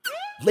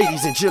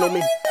Ladies and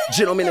gentlemen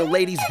and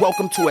ladies,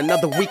 welcome to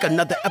another week,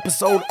 another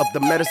episode of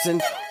the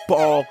Medicine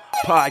Ball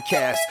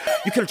Podcast.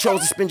 You could have chosen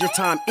to spend your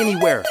time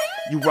anywhere.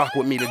 You rock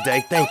with me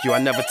today. Thank you. I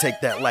never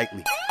take that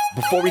lightly.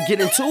 Before we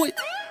get into it,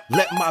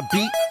 let my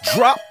beat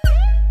drop.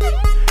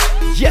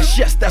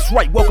 Yes, that's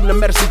right. Welcome to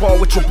Medicine Ball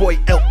with your boy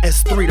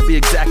LS3 to be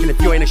exact. And if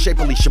you ain't in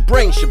shape, at least your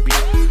brain should be.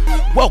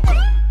 Welcome,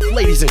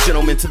 ladies and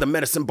gentlemen, to the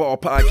Medicine Ball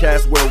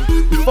Podcast, where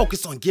we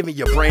focus on giving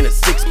your brain a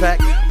six-pack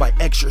by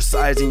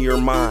exercising your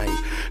mind.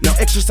 Now,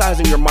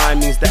 exercising your mind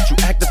means that you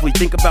actively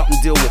think about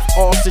and deal with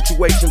all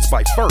situations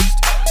by first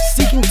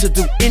seeking to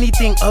do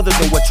anything other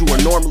than what you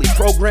are normally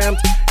programmed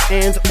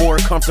and or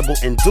comfortable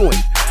in doing.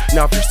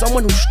 Now, if you're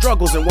someone who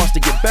struggles and wants to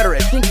get better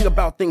at thinking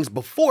about things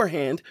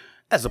beforehand,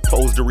 as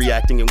opposed to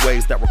reacting in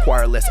ways that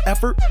require less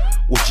effort,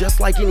 well, just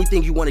like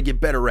anything you want to get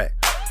better at,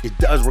 it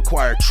does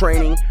require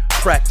training,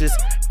 practice,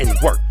 and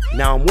work.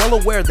 Now, I'm well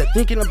aware that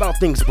thinking about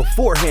things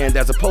beforehand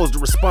as opposed to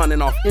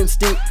responding off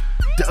instinct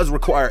does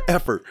require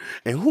effort.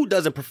 And who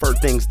doesn't prefer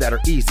things that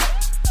are easy?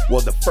 Well,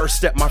 the first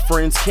step, my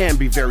friends, can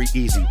be very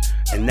easy,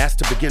 and that's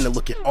to begin to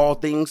look at all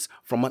things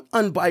from an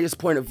unbiased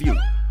point of view,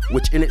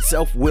 which in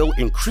itself will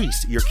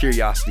increase your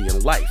curiosity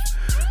in life.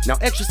 Now,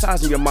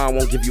 exercising your mind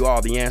won't give you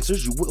all the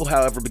answers. You will,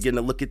 however, begin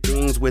to look at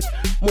things with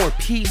more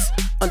peace,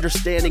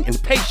 understanding,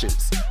 and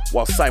patience,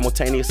 while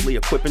simultaneously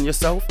equipping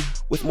yourself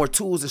with more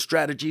tools and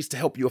strategies to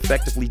help you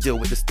effectively deal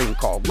with this thing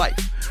called life.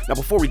 Now,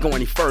 before we go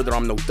any further,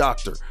 I'm no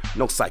doctor,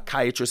 no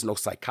psychiatrist, no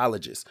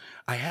psychologist.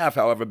 I have,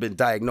 however, been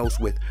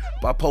diagnosed with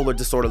bipolar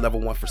disorder level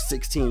 1 for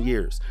 16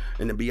 years.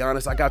 And to be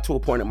honest, I got to a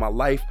point in my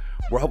life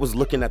where I was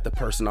looking at the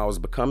person I was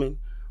becoming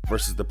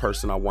versus the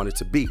person I wanted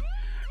to be.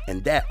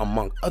 And that,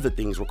 among other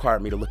things,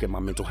 required me to look at my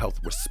mental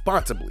health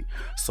responsibly.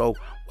 So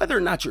whether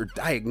or not you're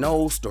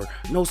diagnosed or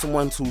know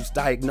someone who's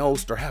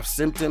diagnosed or have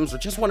symptoms or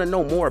just want to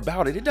know more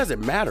about it, it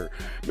doesn't matter.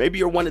 Maybe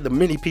you're one of the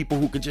many people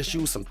who could just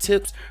use some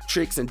tips,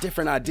 tricks, and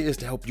different ideas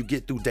to help you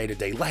get through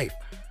day-to-day life.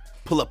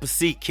 Pull up a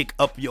seat, kick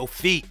up your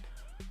feet.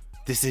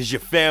 This is your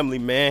family,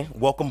 man.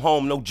 Welcome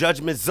home, no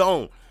judgment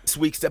zone. This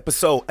week's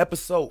episode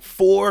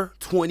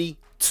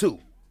 422.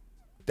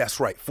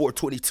 That's right,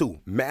 422.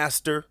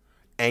 Master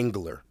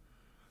Angler.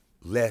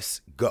 Let's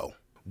go.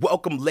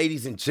 Welcome,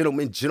 ladies and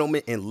gentlemen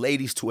and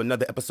ladies, to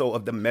another episode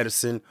of the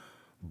Medicine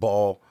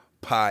Ball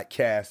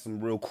Podcast.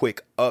 Some real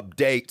quick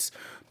updates.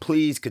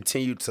 Please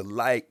continue to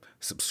like,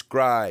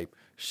 subscribe,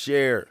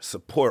 share,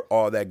 support,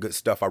 all that good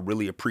stuff. I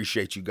really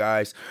appreciate you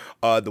guys.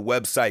 The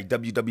website,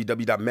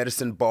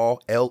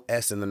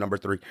 www.medicineball.ls and the number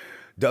 3,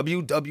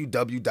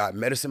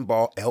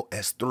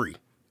 www.medicineball.ls3.com.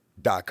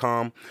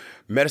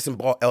 Medicine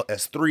Ball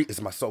LS3 is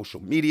my social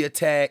media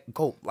tag.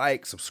 Go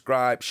like,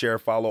 subscribe, share,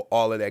 follow,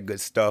 all of that good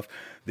stuff.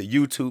 The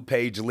YouTube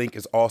page link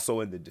is also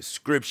in the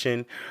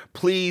description.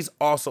 Please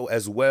also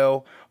as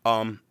well,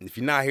 if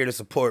you're not here to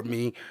support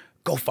me,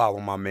 go follow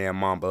my man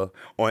Mamba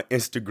on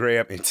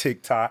Instagram and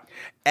TikTok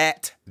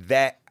at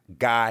that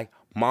guy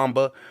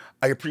Mamba.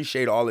 I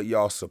appreciate all of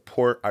y'all's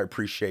support. I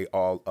appreciate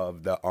all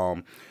of the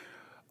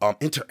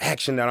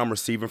interaction that I'm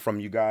receiving from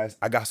you guys.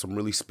 I got some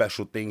really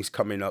special things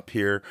coming up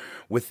here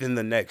within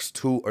the next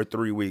 2 or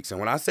 3 weeks.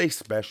 And when I say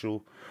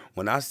special,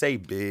 when I say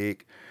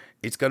big,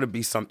 it's going to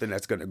be something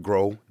that's going to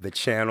grow the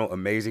channel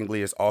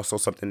amazingly. It's also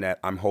something that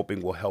I'm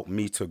hoping will help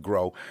me to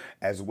grow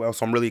as well.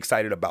 So I'm really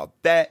excited about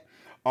that.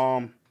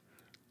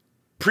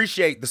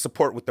 Appreciate the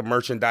support with the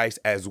merchandise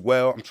as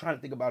well. I'm trying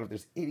to think about if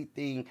there's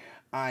anything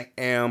I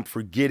am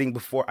forgetting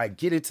before I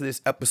get into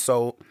this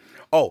episode.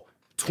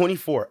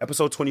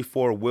 Episode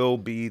 24 will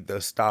be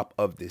the stop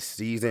of this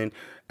season.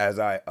 As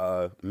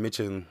I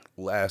mentioned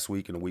last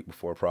week and the week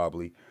before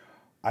probably,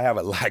 I have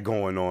a lot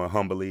going on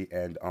humbly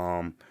and,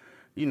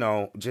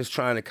 just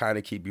trying to kind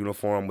of keep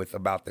uniform with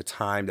about the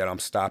time that I'm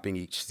stopping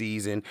each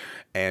season.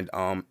 And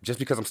just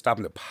because I'm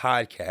stopping the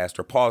podcast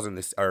or pausing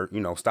this or,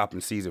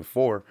 stopping season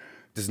 4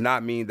 does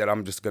not mean that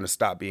I'm just going to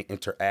stop being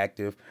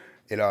interactive.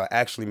 It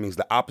actually means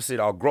the opposite.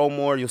 I'll grow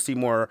more. You'll see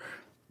more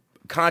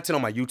content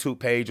on my YouTube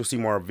page. You'll see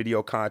more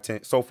video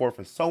content, so forth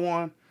and so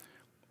on.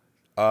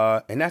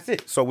 And that's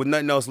it. So with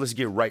nothing else, let's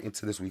get right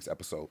into this week's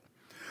episode.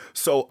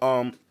 So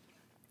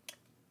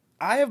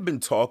I have been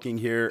talking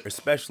here,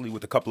 especially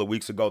with a couple of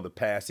weeks ago,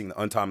 the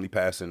untimely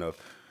passing of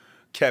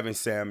Kevin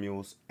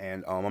Samuels.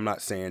 And I'm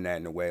not saying that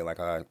in a way like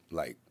I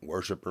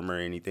worship him or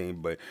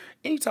anything, but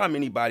anytime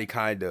anybody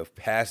kind of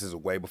passes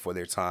away before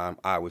their time,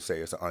 I would say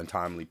it's an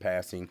untimely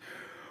passing.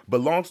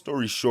 But long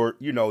story short,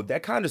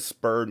 that kind of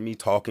spurred me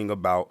talking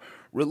about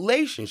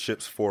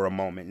relationships for a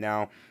moment.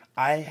 Now,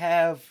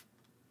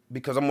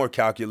 because I'm more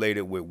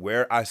calculated with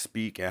where I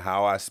speak and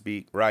how I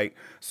speak, right?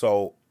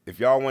 So if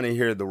y'all want to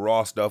hear the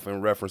raw stuff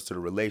in reference to the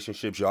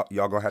relationships, y'all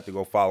gonna have to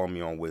go follow me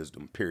on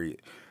Wisdom,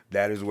 period.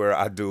 That is where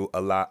I do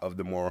a lot of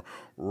the more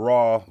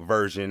raw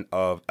version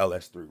of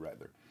LS3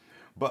 rather.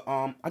 But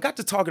I got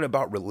to talking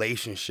about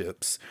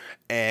relationships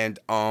and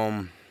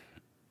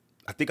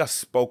I think I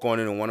spoke on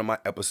it in one of my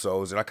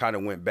episodes, and I kind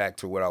of went back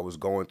to what I was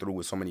going through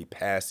with so many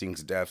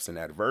passings, deaths, and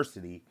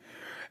adversity.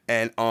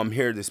 And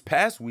here this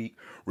past week,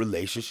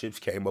 relationships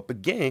came up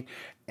again.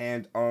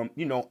 And,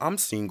 I'm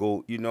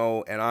single,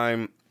 and I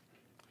don't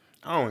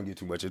want to get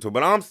too much into it,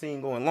 but I'm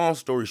single. And long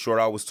story short,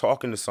 I was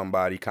talking to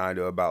somebody kind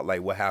of about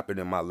like what happened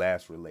in my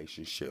last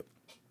relationship.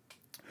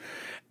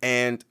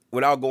 And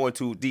without going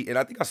too deep, and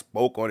I think I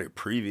spoke on it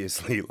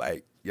previously,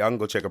 like y'all can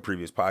go check a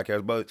previous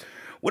podcast, but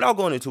without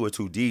going into it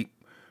too deep,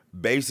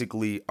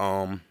 basically,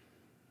 I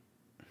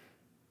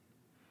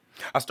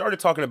started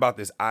talking about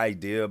this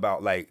idea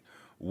about like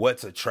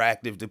what's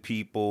attractive to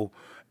people.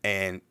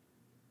 And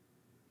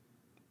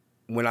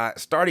when I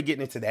started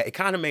getting into that, it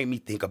kind of made me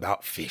think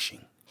about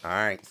fishing. All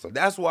right. So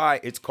that's why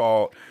it's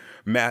called,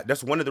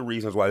 that's one of the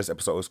reasons why this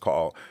episode is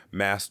called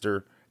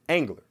Master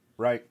Angler,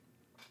 right?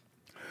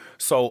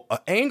 So an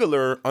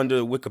angler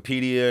under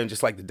Wikipedia and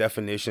just like the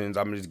definitions,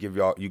 I'm going to just give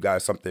you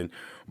guys something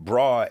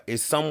broad,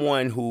 is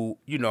someone who,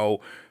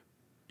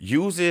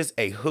 uses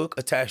a hook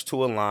attached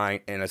to a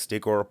line and a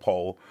stick or a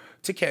pole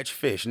to catch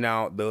fish.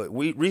 Now, the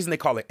reason they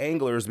call it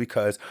angler is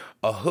because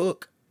a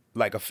hook,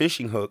 like a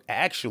fishing hook,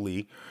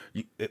 actually,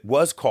 it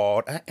was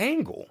called an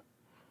angle,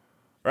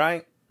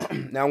 right?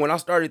 Now, when I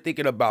started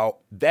thinking about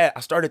that, I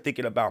started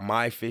thinking about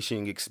my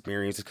fishing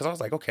experiences because I was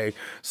like, okay,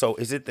 so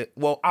is it that,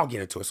 well, I'll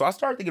get into it. So I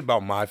started thinking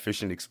about my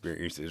fishing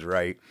experiences,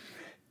 right?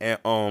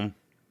 And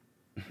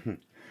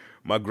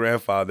my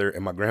grandfather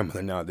and my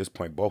grandmother now at this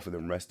point, both of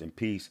them rest in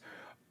peace,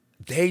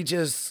 they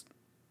just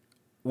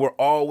were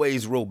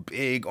always real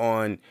big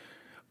on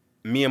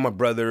me and my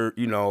brother,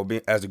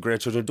 as the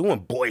grandchildren, doing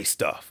boy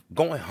stuff,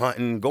 going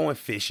hunting, going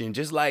fishing,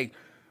 just like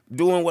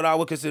doing what I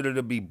would consider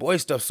to be boy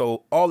stuff.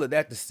 So all of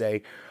that to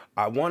say,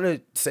 I want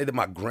to say that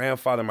my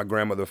grandfather and my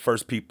grandmother, the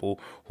first people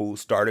who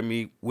started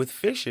me with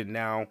fishing.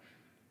 Now,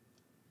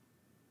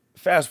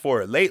 fast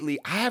forward, lately,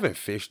 I haven't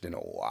fished in a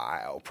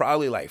while,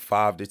 probably like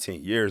 5 to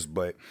 10 years,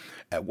 but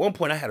at one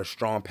point I had a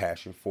strong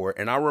passion for it.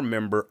 And I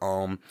remember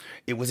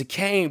it was a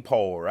cane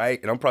pole, right?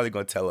 And I'm probably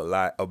going to tell a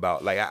lot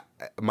about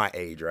my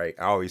age, right?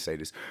 I always say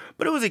this,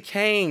 but it was a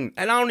cane,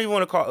 and I don't even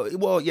want to call it,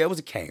 well, yeah, it was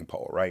a cane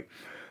pole, right?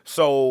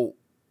 So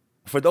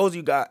for those of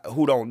you guys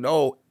who don't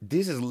know,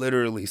 this is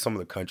literally some of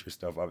the country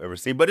stuff I've ever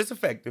seen, but it's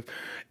effective.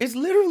 It's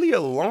literally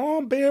a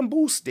long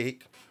bamboo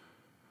stick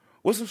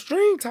with some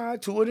string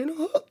tied to it and a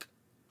hook.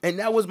 And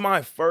that was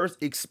my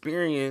first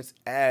experience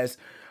as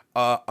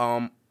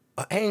an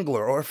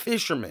angler or a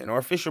fisherman or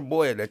a fisher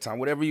boy at that time,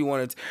 whatever you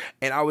wanted.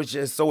 And I was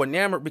just so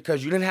enamored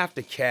because you didn't have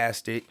to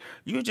cast it.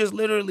 You just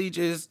literally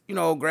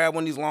grab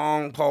one of these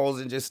long poles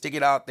and just stick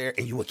it out there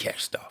and you would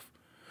catch stuff.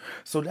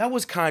 So that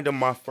was kind of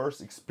my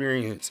first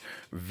experience,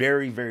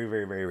 very, very,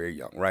 very, very, very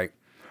young, right?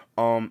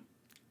 And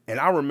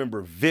I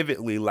remember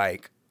vividly,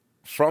 like,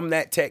 from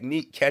that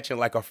technique, catching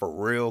like a for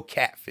real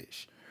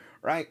catfish,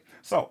 right?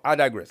 So I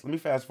digress. Let me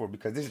fast forward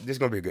because this is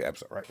gonna be a good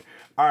episode, right?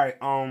 All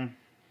right.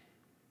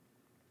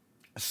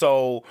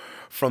 So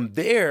from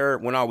there,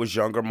 when I was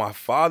younger, my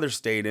father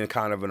stayed in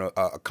kind of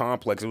a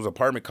complex. It was an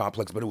apartment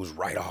complex, but it was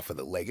right off of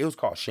the lake. It was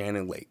called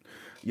Shannon Lake.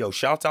 Yo,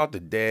 shouts out to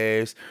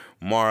Des,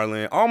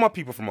 Marlon, all my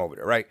people from over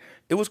there, right?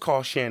 It was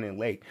called Shannon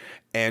Lake.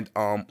 And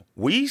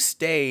we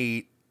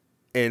stayed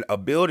in a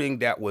building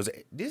that was,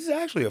 this is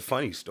actually a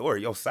funny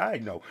story. Yo,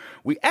 side note,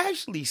 we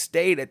actually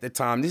stayed at the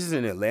time, this is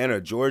in Atlanta,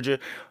 Georgia.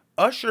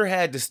 Usher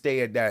had to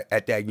stay at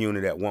that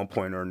unit at one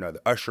point or another,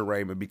 Usher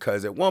Raymond,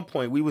 because at one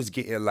point we was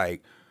getting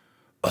like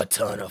a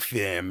ton of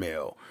fan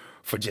mail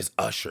for just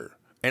Usher.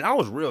 And I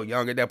was real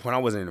young at that point. I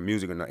wasn't into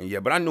music or nothing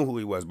yet, but I knew who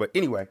he was. But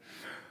anyway,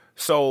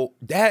 so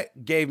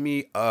that gave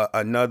me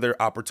another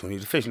opportunity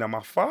to fish. Now,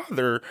 my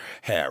father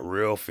had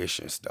real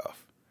fishing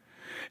stuff.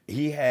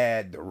 He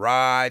had the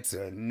rods,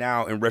 and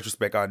now in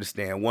retrospect, I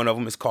understand. One of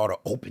them is called an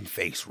open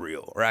face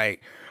reel, right?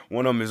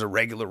 One of them is a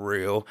regular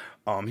reel.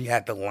 He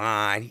had the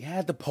line, he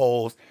had the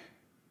poles,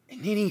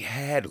 and then he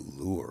had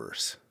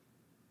lures.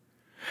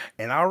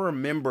 And I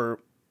remember,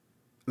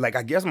 like,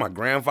 I guess my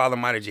grandfather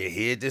might have just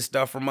hid this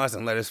stuff from us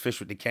and let us fish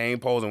with the cane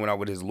poles and went out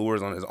with his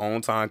lures on his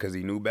own time because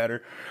he knew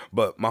better.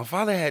 But my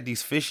father had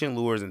these fishing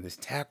lures in this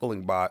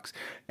tackling box.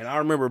 And I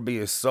remember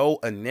being so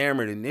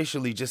enamored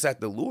initially just at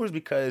the lures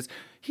because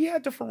he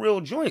had the for real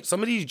joints.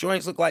 Some of these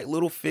joints look like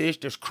little fish.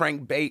 There's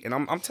crankbait. And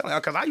I'm telling you,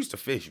 because I used to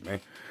fish, man.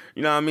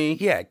 You know what I mean?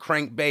 He had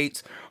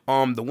crankbaits,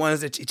 the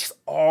ones that just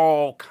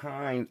all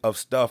kind of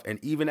stuff.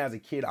 And even as a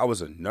kid, I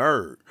was a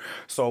nerd.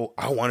 So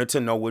I wanted to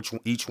know which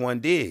each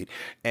one did.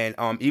 And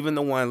even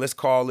the one, let's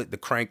call it the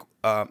crank,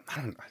 I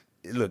don't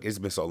know. Look, it's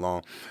been so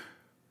long.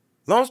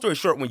 Long story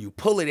short, when you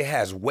pull it, it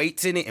has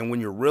weights in it. And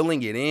when you're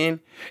reeling it in,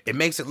 it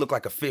makes it look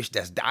like a fish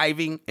that's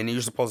diving. And then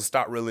you're supposed to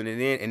stop reeling it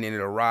in. And then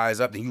it'll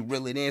rise up. Then you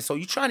reel it in. So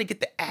you're trying to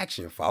get the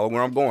action. Follow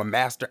where I'm going.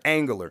 Master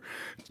angler.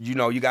 You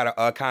know, you got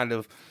to kind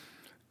of...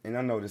 And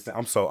I know this,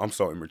 I'm so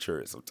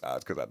immature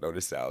sometimes because I know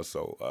this sounds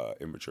so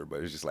immature,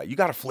 but it's just like, you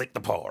got to flick the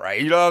pole,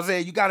 right? You know what I'm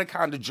saying? You got to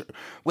kind of,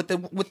 with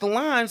the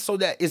line so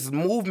that it's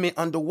movement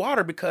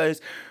underwater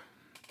because,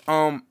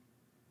 in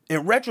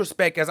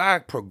retrospect, as I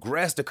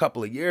progressed a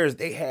couple of years,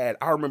 I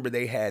remember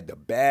they had the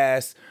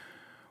bass,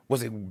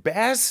 was it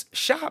Bass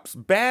Shops,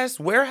 Bass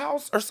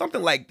Warehouse, or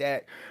something like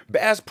that?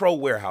 Bass Pro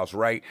Warehouse,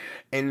 right?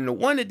 And the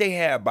one that they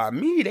had by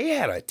me, they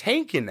had a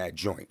tank in that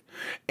joint.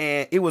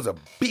 And it was a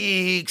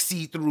big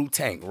see-through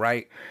tank,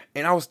 right?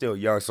 And I was still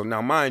young. So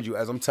now, mind you,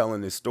 as I'm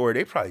telling this story,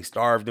 they probably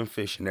starved and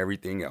fish and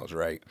everything else,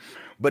 right?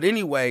 But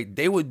anyway,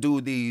 they would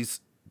do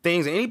these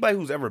things. Anybody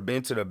who's ever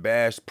been to the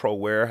Bass Pro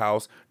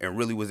Warehouse and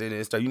really was in it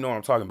and stuff, you know what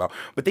I'm talking about.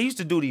 But they used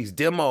to do these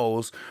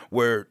demos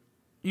where,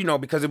 you know,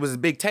 because it was a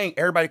big tank,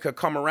 everybody could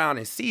come around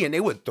and see, and they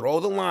would throw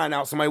the line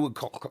out. Somebody would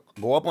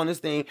go up on this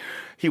thing.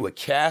 He would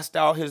cast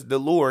out the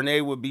lure, and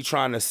they would be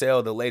trying to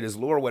sell the latest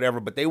lure or whatever,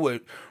 but they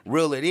would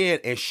reel it in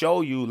and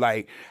show you,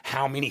 like,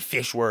 how many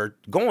fish were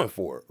going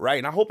for it, right?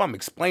 And I hope I'm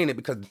explaining it,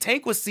 because the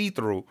tank was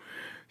see-through,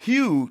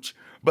 huge,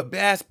 but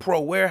Bass Pro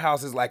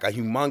Warehouse is like a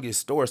humongous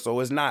store, so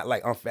it's not,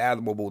 like,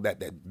 unfathomable that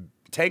that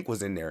tank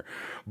was in there.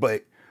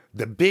 But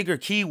the bigger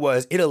key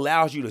was it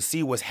allows you to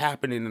see what's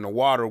happening in the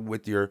water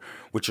with your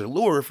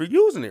lure if you're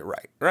using it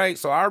right?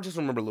 So I just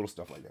remember little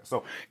stuff like that.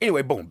 So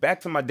anyway, boom,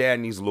 back to my dad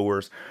and these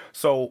lures.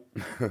 So,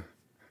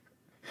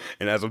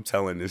 and as I'm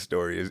telling this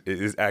story, it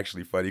is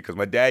actually funny because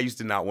my dad used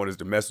to not want us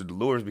to mess with the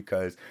lures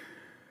because,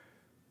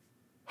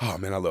 oh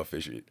man, I love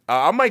fishing.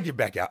 I might get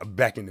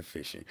back into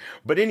fishing.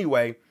 But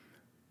anyway,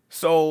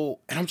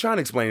 so, and I'm trying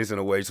to explain this in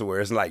a way to where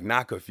it's like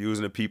not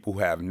confusing to people who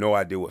have no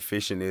idea what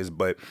fishing is.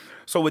 But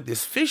so with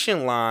this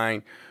fishing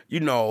line, you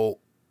know,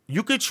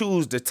 you could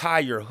choose to tie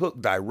your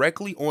hook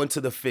directly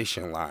onto the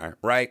fishing line,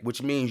 right?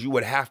 Which means you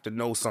would have to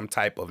know some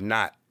type of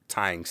knot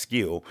tying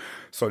skill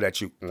so that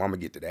I'm gonna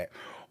get to that.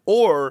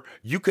 Or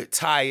you could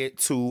tie it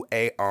to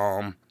a,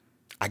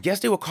 I guess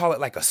they would call it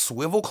like a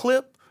swivel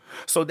clip,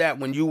 so that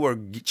when you were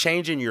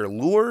changing your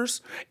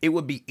lures, it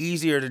would be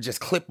easier to just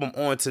clip them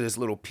onto this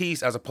little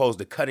piece as opposed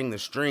to cutting the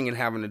string and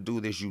having to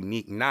do this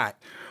unique knot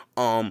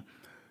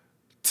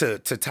to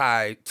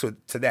tie to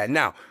that.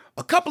 Now,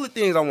 a couple of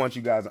things I want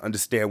you guys to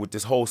understand with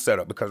this whole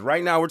setup, because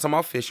right now we're talking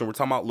about fishing, we're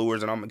talking about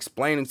lures, and I'm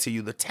explaining to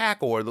you the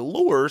tackle or the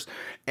lures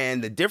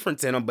and the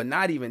difference in them, but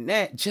not even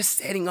that, just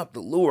setting up the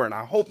lure. And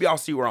I hope y'all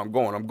see where I'm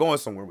going. I'm going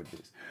somewhere with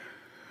this.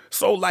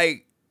 So,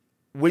 like,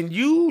 when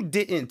you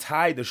didn't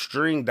tie the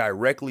string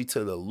directly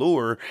to the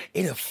lure,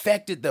 it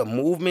affected the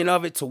movement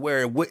of it to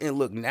where it wouldn't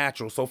look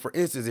natural. So for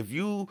instance, if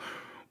you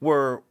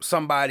were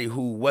somebody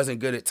who wasn't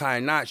good at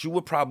tying knots, you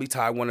would probably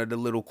tie one of the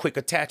little quick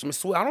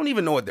attachments. I don't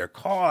even know what they're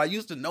called. I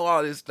used to know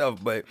all this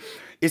stuff, but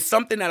it's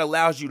something that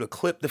allows you to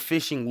clip the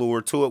fishing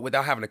lure to it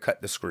without having to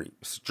cut the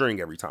string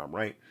every time,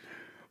 right?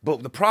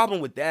 But the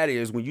problem with that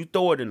is when you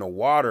throw it in the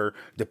water,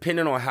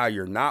 depending on how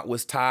your knot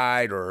was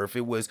tied, or if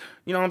it was,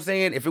 you know what I'm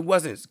saying? If it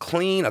wasn't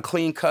clean, a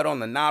clean cut on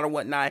the knot or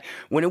whatnot,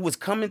 when it was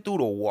coming through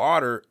the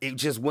water, it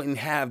just wouldn't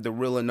have the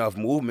real enough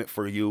movement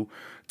for you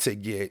to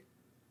get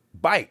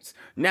bites.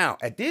 Now,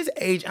 at this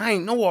age, I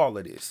ain't know all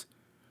of this.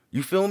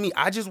 You feel me?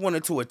 I just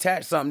wanted to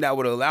attach something that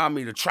would allow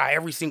me to try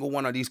every single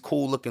one of these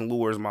cool looking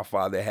lures my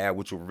father had,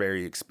 which were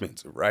very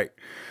expensive, right?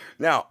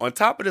 Now, on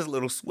top of this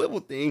little swivel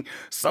thing,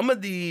 some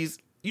of these,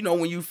 you know,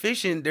 when you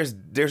fishing, there's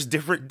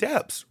different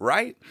depths,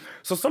 right?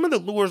 So some of the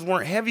lures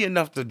weren't heavy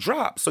enough to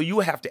drop, so you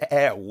would have to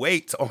add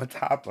weights on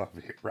top of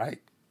it,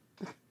 right?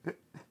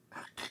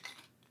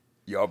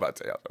 Y'all about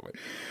to tell y'all something.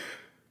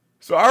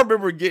 So I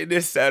remember getting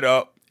this set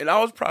up, and I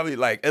was probably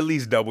like at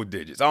least double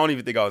digits. I don't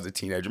even think I was a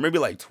teenager, maybe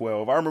like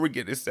 12. I remember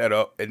getting this set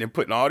up and then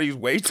putting all these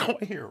weights on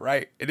here,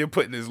 right? And then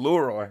putting this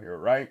lure on here,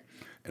 right?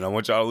 And I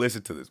want y'all to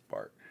listen to this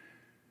part.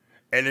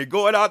 And then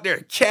going out there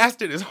and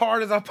casting as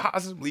hard as I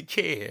possibly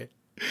can.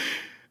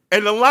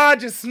 And the line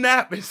just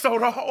snapped, and so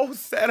the whole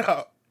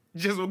setup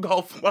just would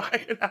go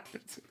flying out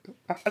into the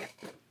water.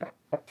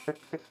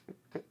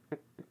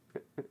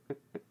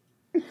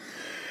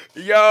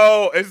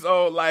 Yo, and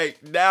so,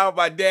 like, now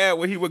my dad,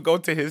 when he would go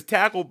to his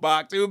tackle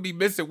box, he would be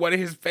missing one of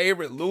his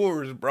favorite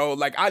lures, bro.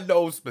 Like, I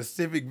know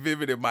specific,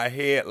 vivid in my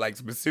head, like,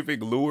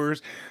 specific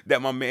lures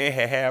that my man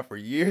had for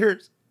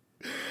years.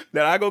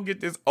 That I go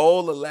get this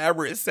old,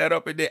 elaborate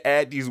setup and then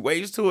add these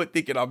weights to it,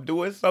 thinking I'm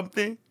doing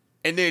something.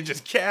 And then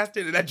just cast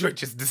it, and that drink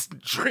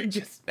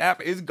just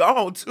snap. It's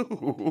gone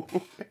too.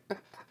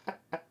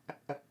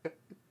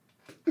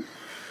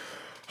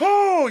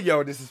 Oh,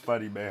 yo, this is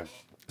funny, man.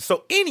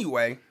 So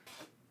anyway,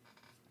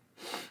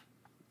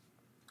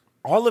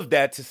 all of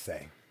that to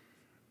say,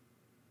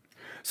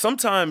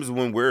 sometimes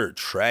when we're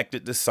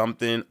attracted to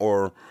something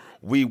or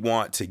we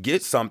want to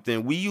get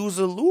something, we use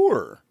a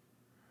lure.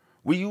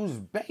 We use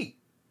bait.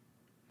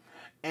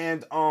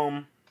 And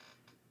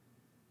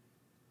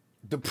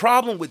the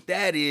problem with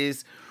that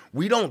is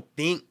we don't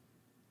think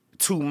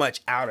too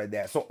much out of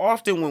that. So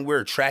often when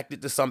we're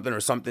attracted to something or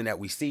something that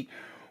we see,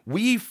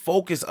 we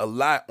focus a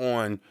lot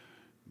on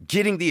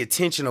getting the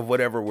attention of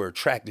whatever we're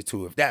attracted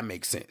to, if that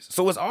makes sense.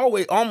 So it's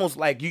always almost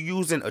like you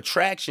using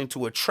attraction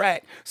to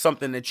attract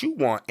something that you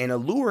want, and a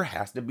lure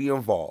has to be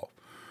involved,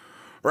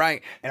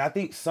 right? And I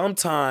think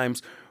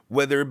sometimes,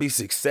 whether it be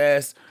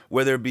success,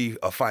 whether it be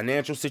a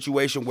financial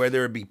situation,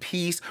 whether it be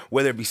peace,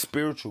 whether it be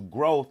spiritual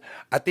growth,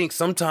 I think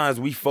sometimes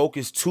we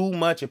focus too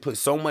much and put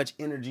so much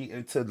energy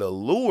into the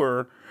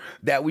lure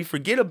that we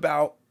forget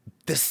about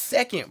the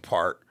second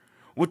part,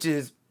 which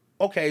is,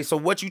 okay, so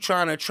what you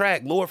trying to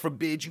attract, Lord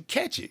forbid you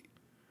catch it,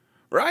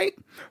 right?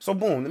 So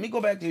boom, let me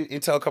go back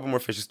and tell a couple more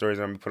fishing stories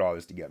and let me put all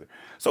this together.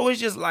 So it's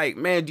just like,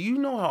 man, do you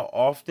know how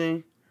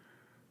often,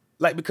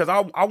 like, because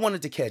I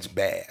wanted to catch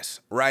bass,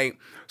 right?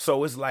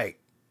 So it's like,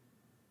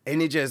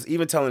 and it just,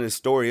 even telling this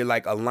story, it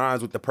like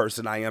aligns with the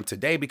person I am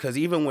today, because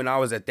even when I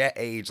was at that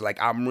age, like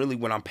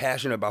when I'm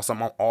passionate about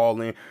something, I'm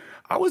all in.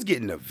 I was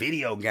getting the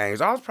video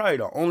games. I was probably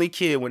the only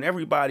kid when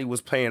everybody was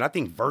playing, I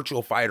think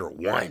Virtual Fighter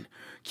 1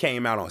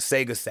 came out on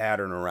Sega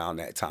Saturn around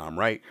that time,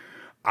 right?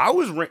 I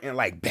was renting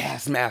like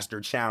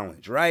Bassmaster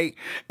Challenge, right?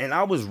 And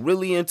I was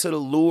really into the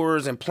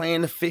lures and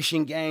playing the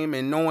fishing game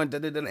and knowing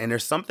and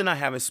there's something I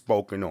haven't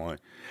spoken on,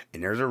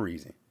 and there's a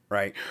reason,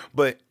 right?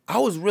 But I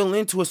was real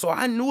into it, so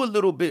I knew a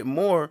little bit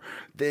more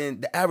than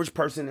the average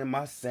person in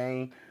my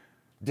same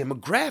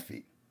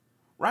demographic,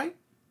 right?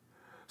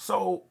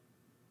 So,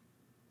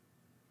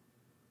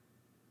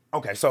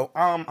 okay, so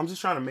I'm just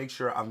trying to make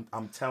sure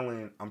I'm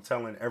telling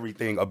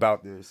everything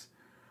about this.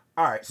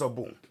 All right, so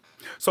boom.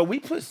 So we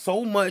put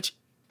so much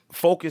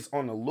focus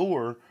on the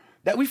lure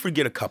that we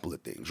forget a couple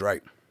of things,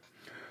 right?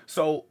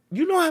 So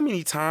you know how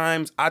many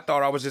times I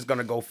thought I was just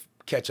gonna go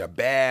catch a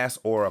bass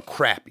or a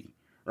crappie,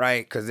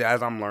 right? Because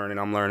as I'm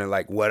learning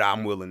like what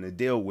I'm willing to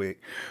deal with.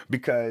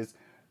 Because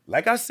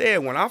like I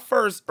said, when I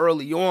first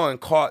early on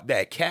caught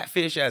that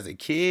catfish as a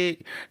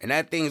kid, and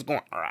that thing's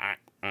going,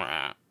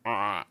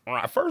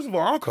 first of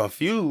all, I'm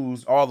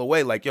confused all the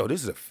way. Like, yo,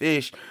 this is a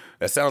fish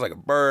that sounds like a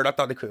bird. I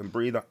thought they couldn't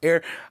breathe on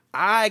air.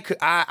 I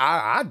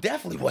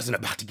definitely wasn't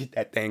about to get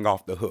that thing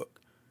off the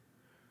hook.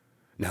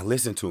 Now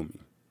listen to me,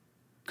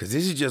 because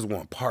this is just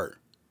one part.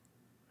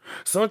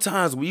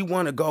 Sometimes we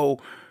want to go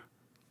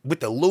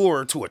with the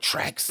lure to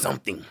attract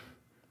something,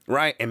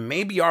 right? And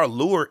maybe our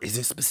lure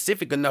isn't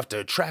specific enough to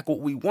attract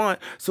what we want,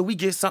 so we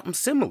get something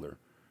similar.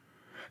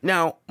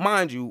 Now,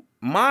 mind you,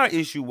 my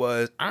issue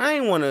was I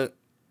didn't want to.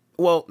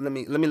 Well, let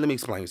me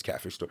explain this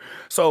catfish story.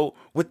 So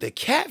with the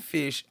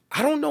catfish,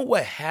 I don't know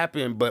what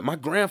happened, but my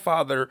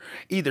grandfather,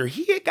 either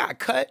he had got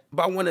cut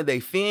by one of their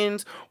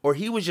fins, or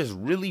he was just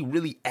really,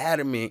 really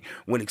adamant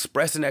when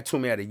expressing that to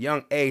me at a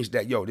young age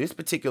that, yo, this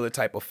particular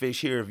type of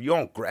fish here, if you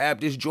don't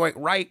grab this joint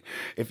right,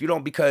 if you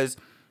don't, because,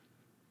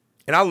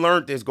 and I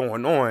learned this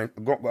going on,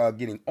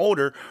 getting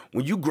older,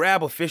 when you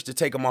grab a fish to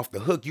take them off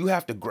the hook, you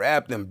have to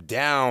grab them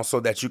down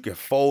so that you can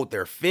fold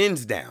their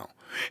fins down.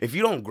 If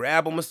you don't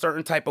grab them a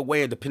certain type of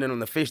way, and depending on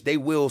the fish, they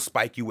will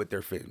spike you with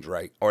their fins,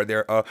 right? Or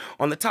they're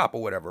on the top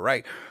or whatever,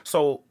 right?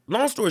 So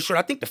long story short,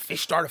 I think the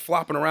fish started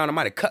flopping around. I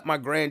might have cut my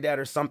granddad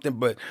or something,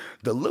 but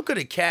the look of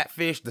the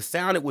catfish, the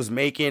sound it was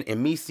making,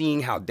 and me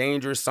seeing how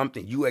dangerous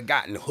something you had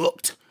gotten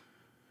hooked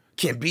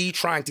can be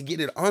trying to get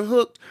it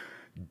unhooked,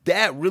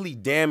 that really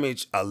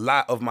damaged a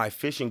lot of my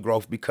fishing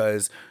growth,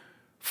 because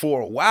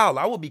for a while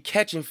I would be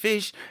catching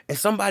fish and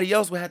somebody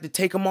else would have to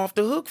take them off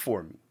the hook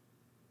for me.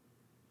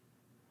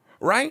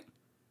 Right?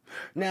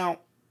 Now,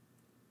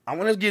 I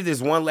want to give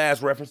this one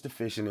last reference to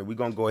fishing, and we're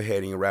going to go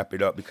ahead and wrap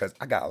it up, because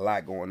I got a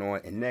lot going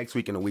on. And next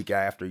week and the week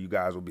after, you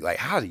guys will be like,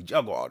 how does he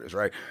juggle all this,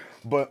 right?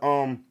 But,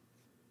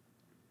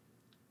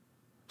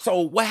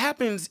 so what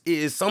happens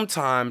is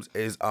sometimes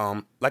is,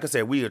 like I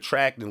said, we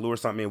attract and lure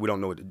something and we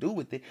don't know what to do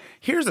with it.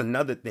 Here's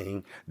another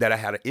thing that I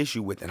had an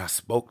issue with, and I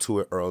spoke to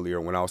it earlier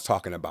when I was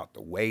talking about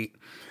the weight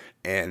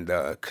and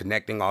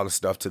connecting all the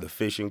stuff to the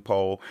fishing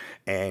pole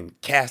and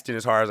casting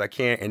as hard as I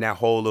can, and that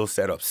whole little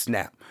setup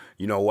snap.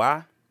 You know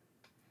why?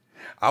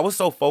 I was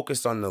so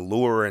focused on the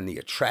lure and the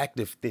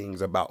attractive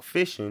things about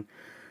fishing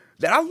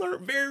that I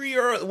learned very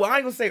early. Well, I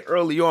ain't gonna say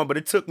early on, but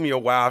it took me a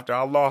while after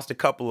I lost a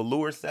couple of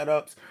lure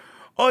setups.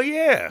 Oh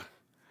yeah,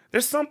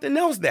 there's something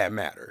else that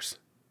matters.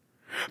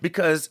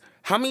 Because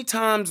how many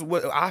times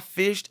I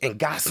fished and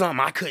got something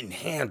I couldn't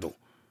handle?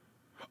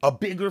 A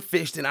bigger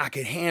fish than I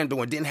could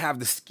handle and didn't have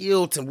the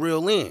skill to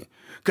reel in.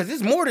 Because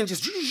it's more than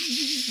just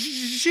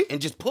and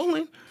just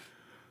pulling.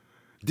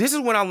 This is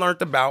when I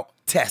learned about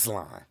test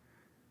line.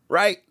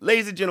 Right?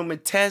 Ladies and gentlemen,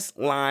 test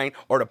line,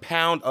 or the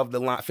pound of the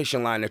line,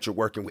 fishing line that you're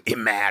working with, it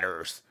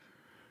matters.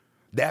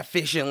 That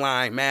fishing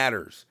line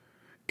matters.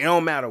 It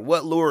don't matter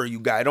what lure you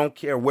got. It don't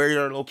care where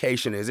your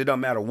location is. It doesn't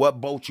matter what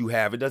boat you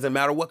have. It doesn't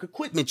matter what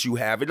equipment you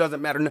have. It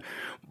doesn't matter.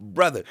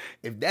 Brother,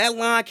 if that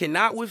line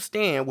cannot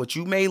withstand what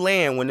you may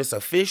land when it's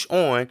a fish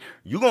on,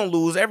 you're going to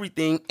lose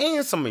everything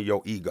and some of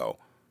your ego.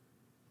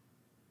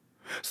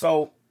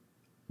 So,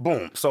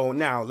 boom. So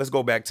now let's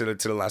go back to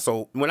the line.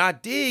 So when I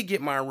did get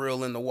my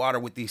reel in the water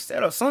with these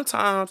setups,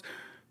 sometimes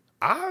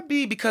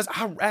because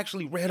I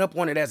actually read up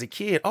on it as a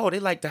kid. Oh, they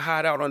like to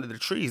hide out under the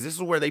trees. This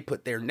is where they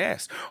put their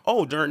nest.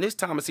 Oh, during this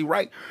time, I see,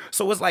 right?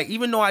 So it's like,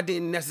 even though I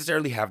didn't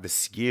necessarily have the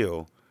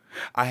skill,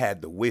 I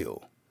had the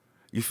will.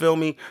 You feel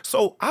me?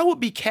 So I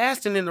would be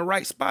casting in the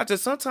right spots, and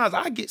sometimes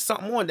I get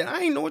something on that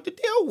I ain't know what to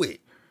deal with.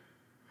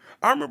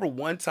 I remember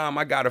one time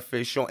I got a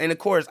fish on, and of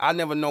course, I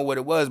never know what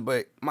it was,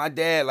 but my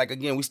dad, like,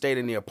 again, we stayed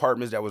in the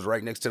apartments that was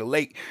right next to the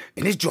lake,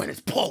 and this joint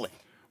is pulling.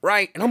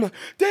 Right? And I'm like,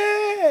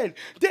 Dad!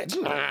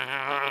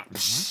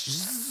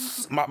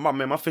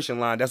 My fishing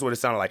line, that's what it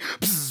sounded like.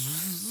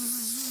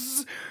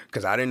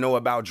 because I didn't know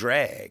about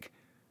drag.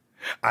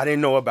 I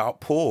didn't know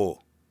about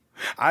pull.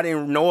 I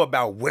didn't know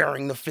about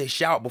wearing the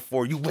fish out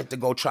before you went to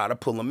go try to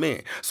pull them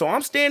in. So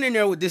I'm standing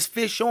there with this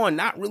fish on,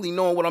 not really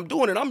knowing what I'm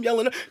doing, and I'm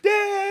yelling,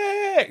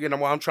 "Dang!"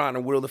 While I'm trying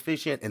to reel the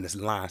fish in, and this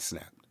line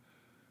snapped.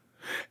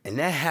 And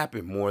that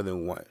happened more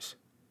than once.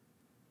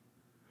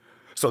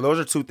 So those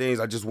are two things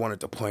I just wanted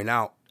to point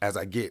out as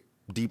I get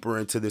deeper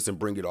into this and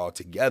bring it all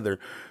together.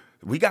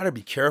 We got to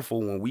be careful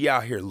when we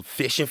out here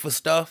fishing for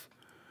stuff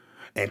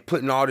and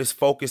putting all this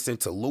focus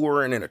into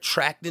luring and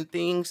attracting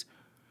things,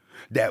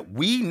 that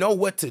we know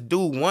what to do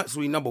once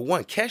we, number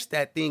one, catch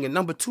that thing, and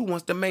number two,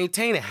 wants to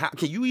maintain it. How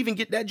can you even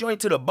get that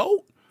joint to the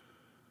boat?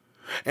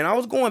 And I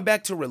was going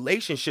back to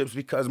relationships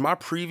because my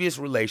previous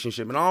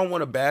relationship, and I don't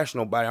want to bash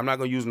nobody, I'm not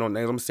going to use no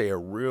names, I'm going to say it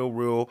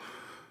real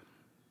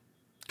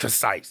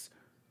concise.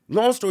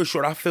 Long story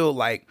short, I feel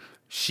like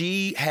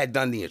she had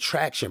done the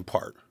attraction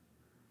part.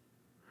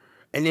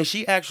 And then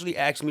she actually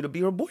asked me to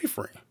be her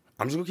boyfriend.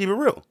 I'm just going to keep it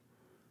real.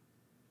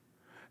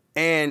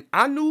 And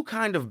I knew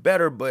kind of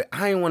better, but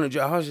I didn't want to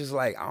judge. I was just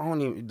like, I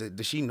don't even,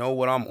 does she know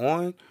what I'm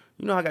on?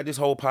 You know, I got this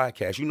whole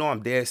podcast. You know,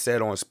 I'm dead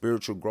set on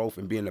spiritual growth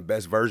and being the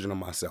best version of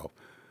myself.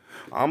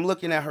 I'm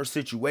looking at her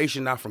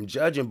situation, not from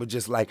judging, but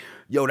just like,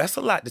 yo, that's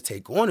a lot to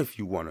take on if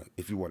you want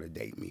to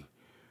date me.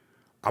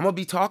 I'm going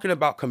to be talking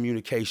about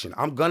communication.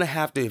 I'm going to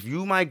have to, if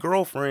you my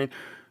girlfriend,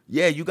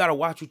 yeah, you got to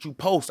watch what you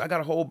post. I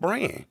got a whole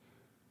brand.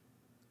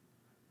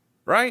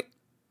 Right?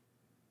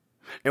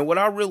 And what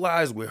I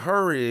realized with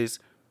her is,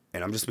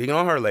 and I'm just speaking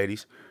on her,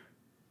 ladies,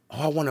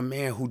 oh, I want a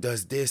man who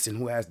does this and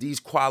who has these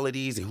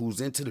qualities and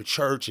who's into the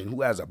church and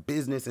who has a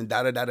business and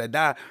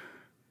da-da-da-da-da.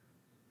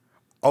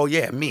 Oh,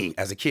 yeah, me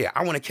as a kid.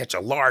 I want to catch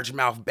a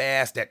largemouth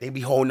bass that they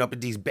be holding up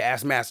at these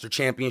Bassmaster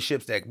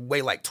Championships that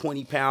weigh like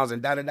 20 pounds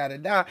and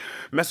da-da-da-da-da.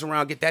 Mess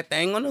around, get that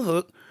thing on the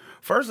hook.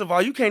 First of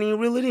all, you can't even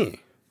reel it in.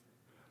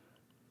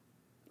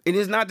 It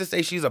is not to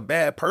say she's a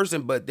bad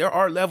person, but there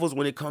are levels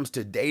when it comes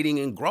to dating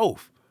and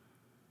growth.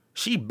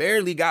 She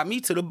barely got me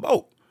to the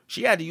boat.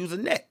 She had to use a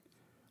net.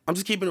 I'm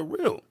just keeping it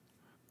real.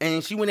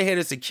 And she went ahead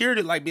and secured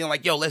it like being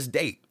like, yo, let's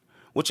date.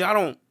 Which I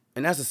don't,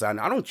 and that's a side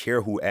note, I don't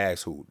care who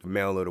asks who, the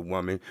male or the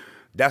woman.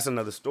 That's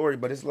another story.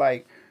 But it's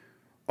like,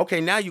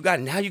 okay, now you got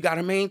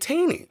to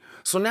maintain it.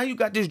 So now you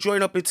got this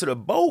joint up into the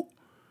boat,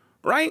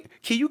 right?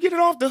 Can you get it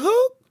off the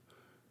hook?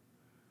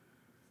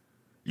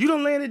 You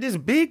done landed this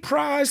big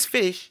prize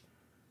fish,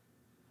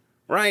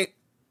 right?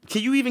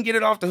 Can you even get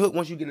it off the hook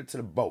once you get it to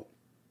the boat?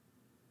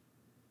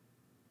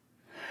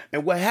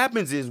 And what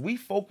happens is we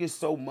focus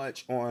so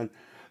much on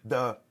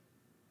the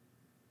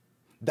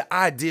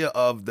idea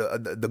of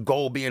the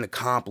goal being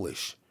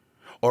accomplished,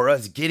 or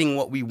us getting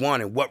what we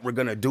want and what we're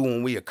going to do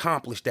when we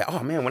accomplish that. Oh,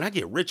 man, when I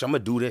get rich, I'm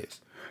going to do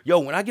this. Yo,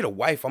 when I get a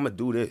wife, I'm going to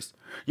do this.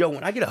 Yo,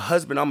 when I get a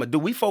husband, I'm going to do.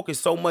 We focus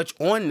so much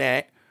on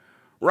that,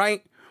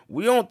 right?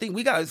 We don't think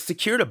we got to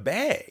secure the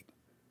bag.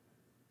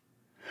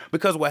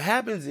 Because what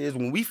happens is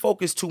when we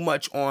focus too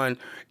much on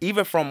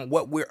even from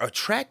what we're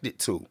attracted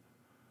to,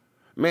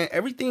 man,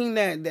 everything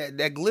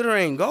that glitter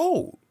ain't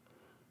gold.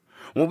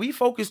 When we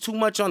focus too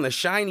much on the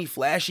shiny,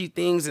 flashy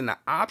things and the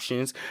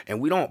options,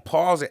 and we don't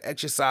pause and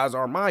exercise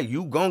our mind,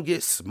 you gonna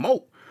get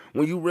smoked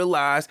when you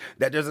realize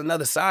that there's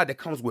another side that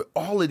comes with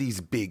all of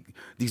these big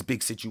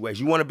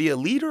situations. You want to be a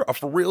leader, a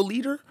for real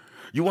leader?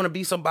 You want to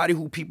be somebody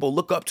who people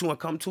look up to and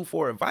come to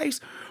for advice?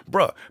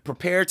 Bruh,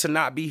 prepare to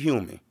not be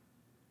human.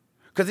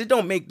 Because it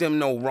don't make them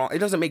no wrong. It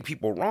doesn't make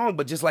people wrong,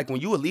 but just like when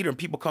you're a leader and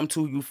people come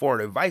to you for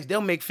advice, they'll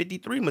make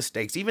 53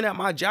 mistakes, even at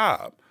my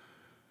job.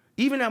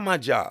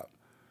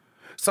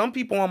 Some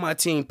people on my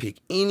team pick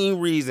any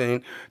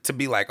reason to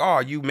be like, oh,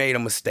 you made a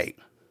mistake.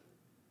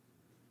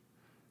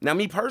 Now,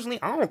 me personally,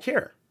 I don't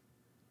care.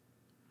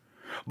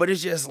 But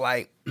it's just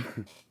like,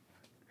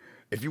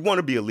 if you want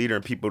to be a leader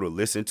and people to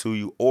listen to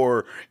you,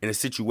 or in a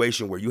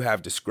situation where you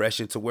have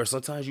discretion to where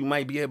sometimes you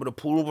might be able to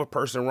prove a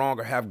person wrong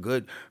or have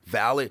good,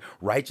 valid,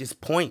 righteous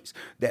points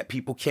that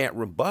people can't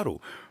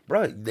rebuttal,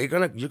 bro, you're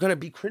gonna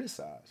be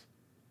criticized.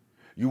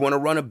 You want to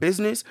run a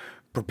business?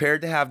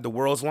 Prepared to have the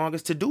world's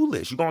longest to-do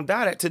list. You're going to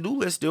die. That to-do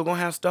list still going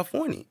to have stuff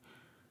on it.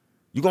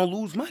 You're going to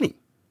lose money.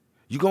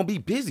 You're going to be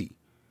busy.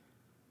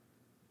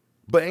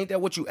 But ain't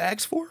that what you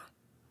asked for?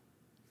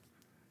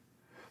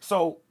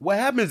 So what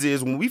happens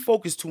is when we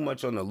focus too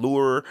much on the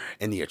lure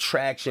and the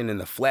attraction and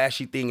the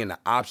flashy thing and the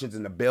options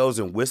and the bells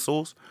and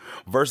whistles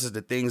versus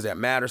the things that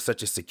matter,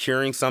 such as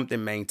securing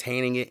something,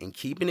 maintaining it, and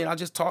keeping it. I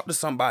just talked to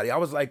somebody. I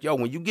was like, yo,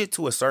 when you get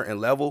to a certain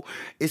level,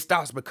 it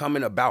stops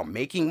becoming about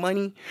making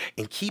money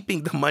and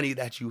keeping the money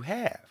that you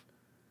have.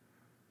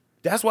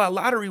 That's why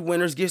lottery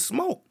winners get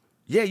smoked.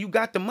 Yeah, you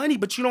got the money,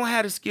 but you don't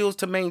have the skills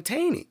to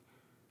maintain it.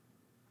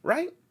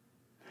 Right?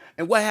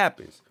 And what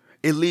happens?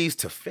 It leads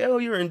to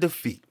failure and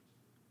defeat.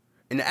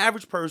 And the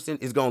average person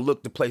is going to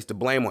look to place the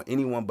blame on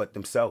anyone but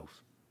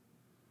themselves.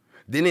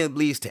 Then it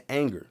leads to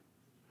anger.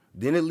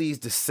 Then it leads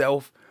to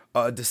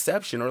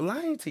self-deception or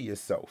lying to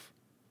yourself.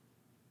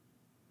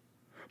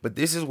 But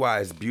this is why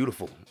it's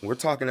beautiful. We're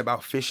talking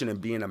about fishing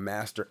and being a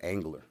master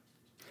angler.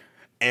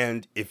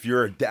 And if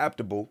you're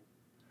adaptable,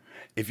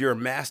 if you're a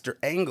master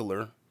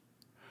angler,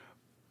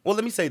 Well,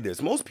 let me say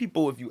this. Most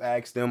people, if you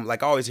ask them,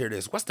 like I always hear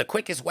this, what's the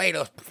quickest way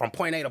to from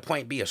point A to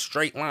point B? A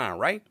straight line,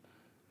 right?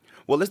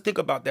 Well, let's think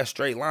about that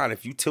straight line.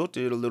 If you tilt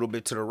it a little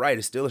bit to the right,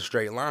 it's still a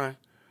straight line.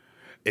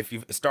 If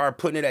you start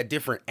putting it at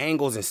different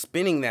angles and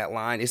spinning that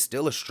line, it's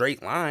still a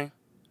straight line.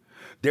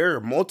 There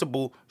are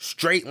multiple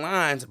straight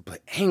lines,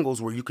 but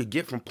angles where you could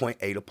get from point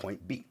A to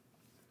point B.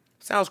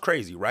 Sounds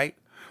crazy, right?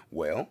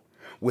 Well,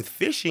 with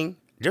fishing,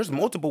 there's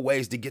multiple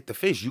ways to get the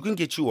fish. You can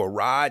get you a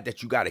rod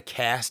that you got to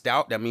cast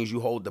out. That means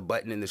you hold the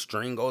button and the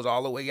string goes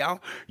all the way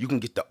out. You can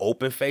get the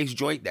open face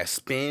joint that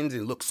spins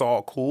and looks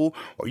all cool.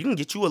 Or you can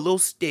get you a little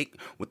stick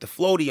with the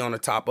floaty on the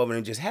top of it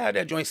and just have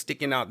that joint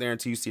sticking out there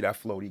until you see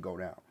that floaty go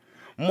down.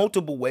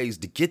 Multiple ways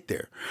to get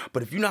there.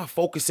 But if you're not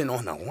focusing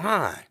on the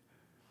line,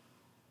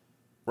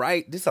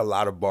 right? There's a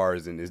lot of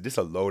bars in this. This is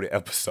a loaded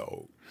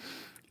episode.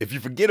 If you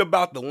forget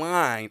about the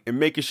line and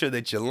making sure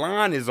that your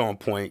line is on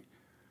point,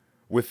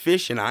 with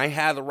fishing, I ain't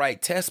had the right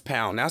test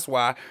pound. That's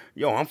why,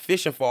 I'm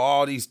fishing for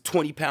all these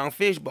 20-pound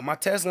fish, but my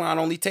test line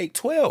only take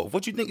 12.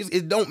 What you think is,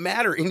 it don't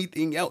matter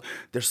anything else.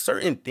 There's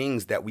certain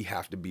things that we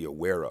have to be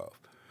aware of.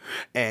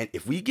 And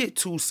if we get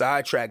too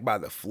sidetracked by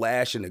the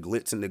flash and the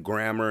glitz and the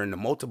grammar and the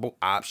multiple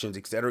options,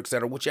 et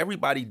cetera, which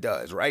everybody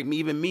does, right?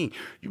 Even me,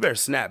 you better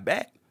snap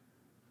back.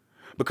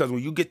 Because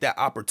when you get that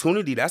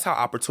opportunity, that's how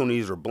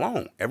opportunities are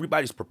blown.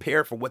 Everybody's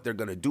prepared for what they're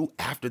going to do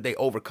after they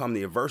overcome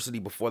the adversity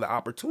before the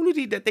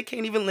opportunity that they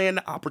can't even land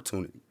the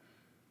opportunity.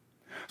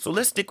 So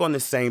let's stick on the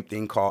same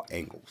thing called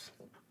angles.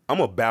 I'm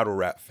a battle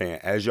rap fan,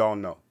 as y'all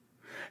know.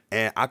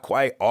 And I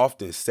quite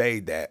often say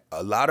that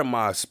a lot of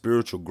my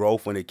spiritual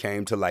growth when it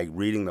came to like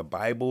reading the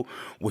Bible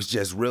was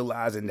just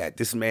realizing that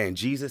this man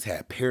Jesus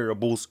had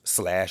parables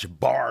 /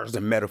 bars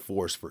and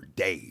metaphors for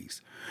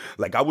days.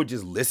 Like I would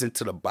just listen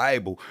to the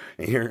Bible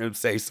and hear him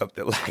say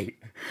something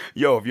like,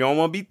 yo, if you don't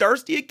want to be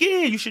thirsty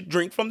again, you should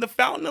drink from the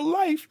fountain of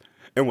life.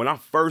 And when I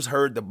first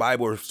heard the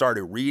Bible or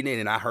started reading it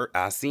and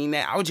I seen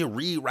that, I would just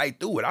read right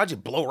through it. I would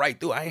just blow right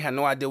through it. I ain't had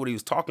no idea what he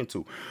was talking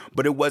to.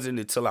 But it wasn't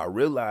until I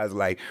realized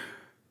like,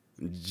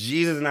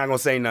 Jesus is not going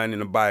to say nothing in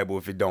the Bible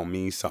if it don't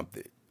mean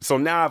something. So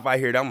now if I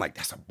hear that, I'm like,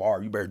 that's a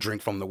bar. You better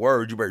drink from the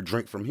word. You better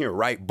drink from here,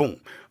 right?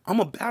 Boom. I'm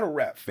a battle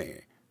rap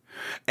fan.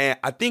 And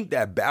I think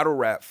that battle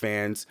rap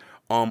fans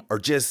are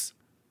just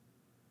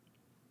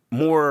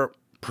more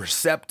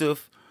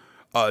perceptive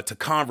to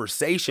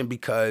conversation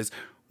because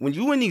when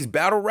you in these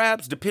battle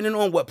raps, depending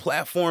on what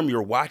platform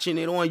you're watching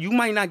it on, you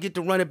might not get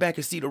to run it back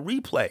and see the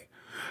replay.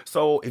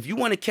 So if you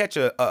want to catch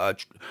a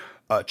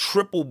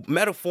triple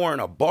metaphor in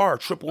a bar,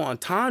 triple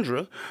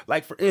entendre.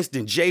 Like for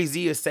instance,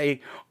 Jay-Z would say,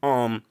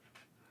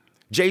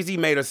 Jay-Z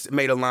made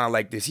a line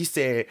like this. He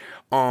said,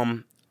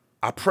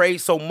 I prayed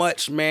so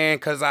much, man,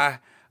 cause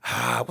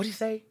what'd he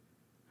say?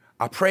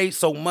 I prayed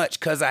so much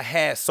cause I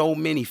had so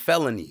many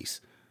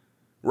felonies,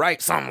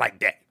 right? Something like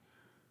that.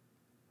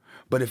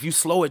 But if you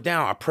slow it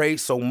down, I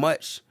prayed so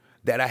much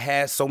that I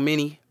had so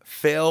many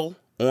fell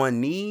on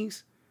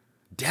knees.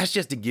 That's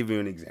just to give you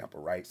an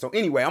example, right? So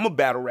anyway, I'm a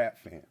battle rap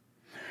fan.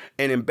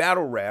 And in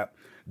battle rap,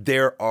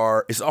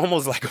 it's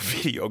almost like a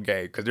video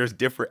game because there's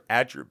different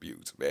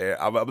attributes, man.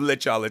 I'm going to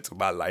let y'all into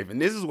my life. And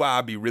this is why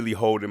I be really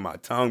holding my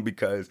tongue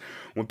because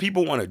when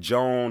people want to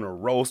joan or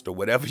roast or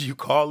whatever you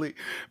call it,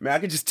 man, I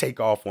can just take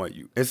off on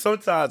you. And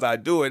sometimes I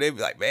do it. They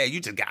be like, man, you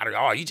just got it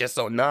all. You just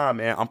so, nah,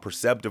 man, I'm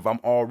perceptive. I'm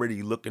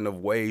already looking of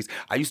ways.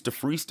 I used to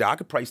freestyle. I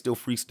could probably still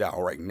freestyle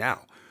right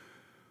now.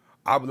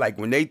 I would like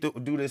when they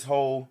do this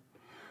whole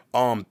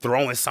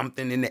throwing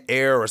something in the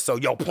air or so,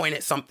 point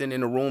at something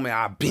in the room, and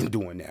I've been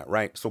doing that,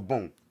 right? So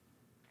boom.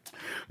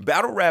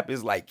 Battle rap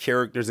is like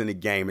characters in the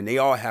game, and they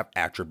all have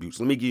attributes.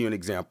 Let me give you an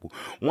example.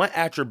 One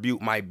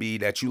attribute might be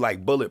that you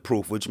like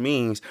bulletproof, which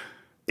means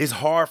it's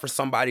hard for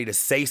somebody to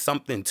say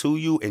something to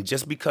you, and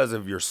just because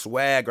of your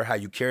swag or how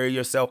you carry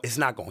yourself, it's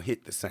not going to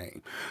hit the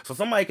same. So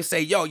somebody could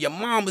say, yo, your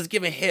mom was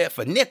giving head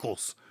for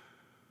nickels.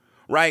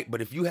 Right?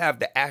 But if you have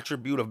the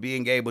attribute of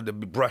being able to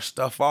brush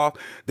stuff off,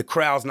 the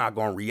crowd's not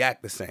going to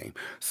react the same.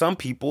 Some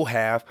people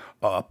have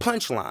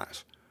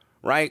punchlines,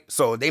 right?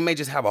 So they may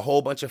just have a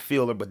whole bunch of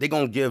filler, but they're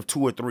going to give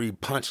 2 or 3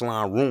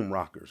 punchline room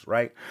rockers,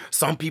 right?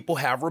 Some people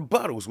have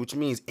rebuttals, which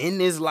means in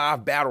this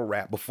live battle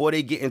rap, before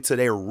they get into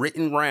their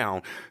written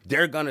round,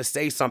 they're going to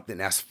say something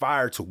that's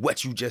fire to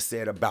what you just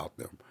said about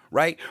them,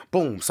 right?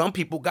 Boom. Some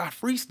people got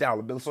freestyle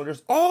ability. So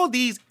there's all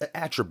these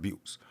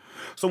attributes.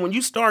 So when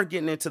you start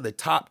getting into the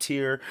top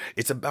tier,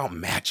 it's about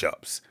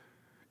matchups.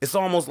 It's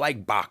almost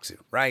like boxing,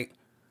 right?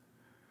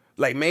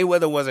 Like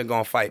Mayweather wasn't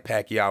going to fight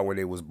Pacquiao when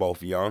they was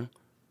both young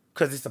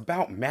because it's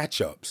about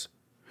matchups.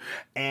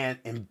 And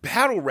in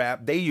battle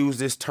rap, they use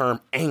this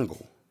term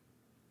angle.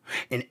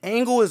 An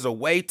angle is a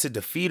way to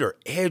defeat or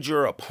edge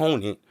your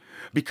opponent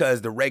because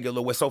the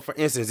regular way. So for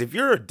instance, if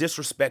you're a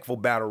disrespectful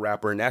battle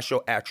rapper and that's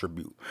your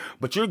attribute,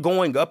 but you're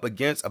going up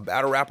against a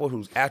battle rapper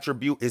whose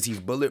attribute is he's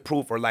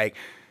bulletproof or like,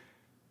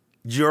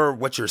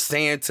 what you're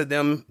saying to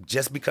them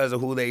just because of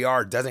who they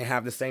are doesn't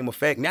have the same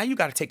effect. Now you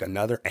got to take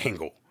another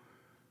angle,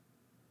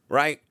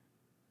 right?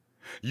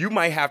 You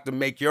might have to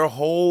make your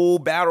whole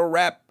battle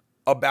rap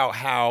about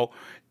how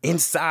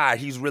inside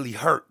he's really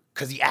hurt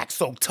because he acts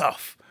so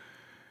tough.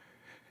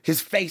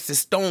 His face is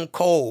stone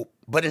cold,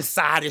 but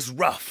inside is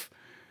rough.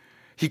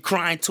 He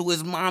crying to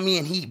his mommy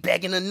and he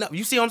begging enough.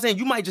 You see what I'm saying?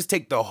 You might just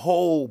take the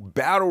whole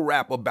battle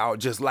rap about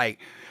just like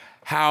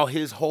how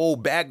his whole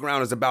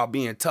background is about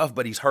being tough,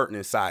 but he's hurting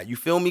inside. You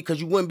feel me?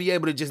 Because you wouldn't be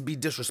able to just be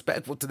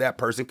disrespectful to that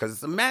person because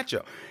it's a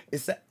matchup.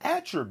 It's an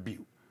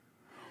attribute,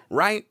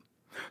 right?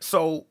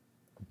 So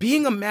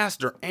being a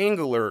master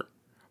angler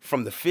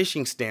from the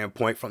fishing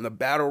standpoint, from the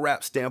battle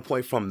rap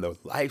standpoint, from the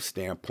life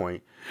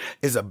standpoint,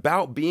 is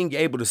about being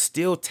able to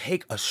still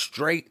take a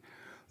straight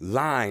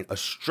line, a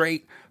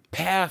straight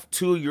path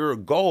to your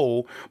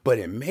goal, but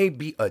it may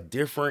be a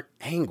different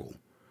angle.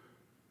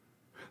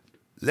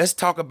 Let's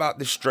talk about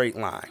the straight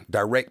line,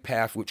 direct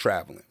path with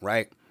traveling,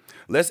 right?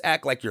 Let's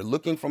act like you're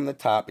looking from the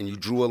top and you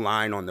drew a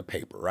line on the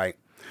paper, right?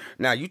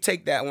 Now you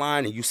take that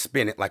line and you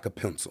spin it like a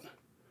pencil.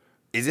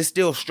 Is it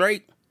still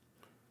straight?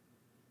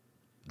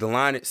 The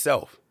line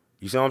itself.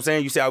 You see what I'm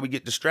saying? You see how we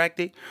get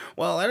distracted?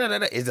 Well,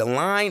 is the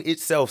line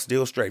itself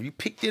still straight? If you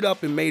picked it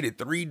up and made it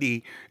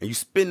 3D and you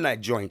spin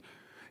that joint,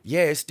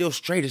 yeah, it's still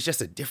straight. It's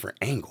just a different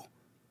angle.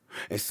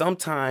 And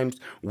sometimes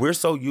we're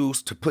so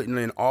used to putting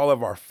in all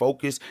of our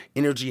focus,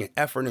 energy, and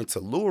effort into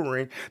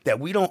luring that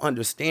we don't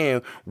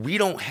understand. We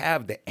don't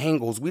have the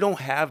angles. We don't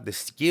have the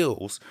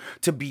skills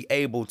to be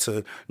able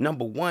to,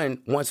 number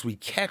one, once we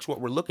catch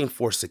what we're looking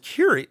for,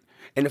 secure it.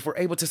 And if we're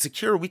able to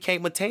secure it, we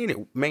can't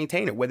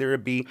maintain it, whether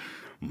it be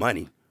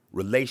money,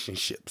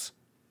 relationships,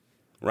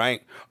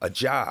 right? A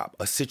job,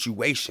 a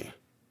situation.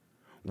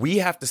 We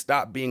have to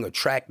stop being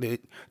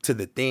attracted to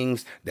the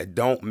things that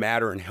don't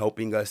matter and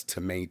helping us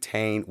to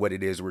maintain what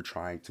it is we're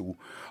trying to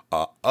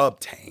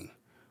obtain.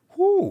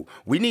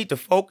 We need to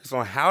focus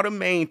on how to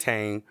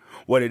maintain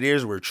what it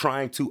is we're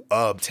trying to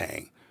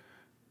obtain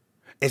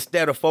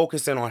instead of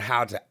focusing on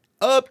how to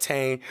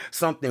obtain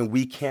something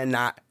we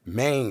cannot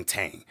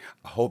maintain.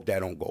 I hope that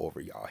don't go over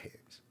y'all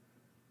heads.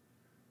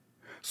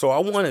 So I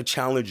want to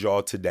challenge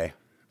y'all today.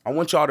 I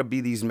want y'all to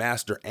be these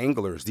master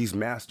anglers, these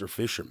master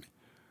fishermen.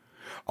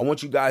 I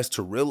want you guys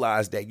to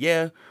realize that,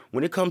 yeah,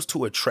 when it comes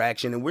to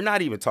attraction, and we're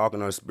not even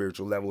talking on a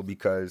spiritual level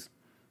because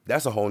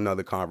that's a whole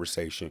nother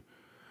conversation.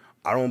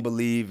 I don't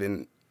believe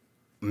in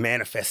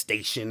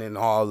manifestation and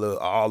all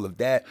of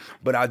that,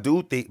 but I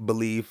do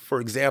believe,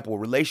 for example,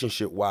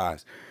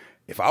 relationship-wise,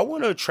 if I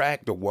want to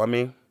attract a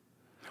woman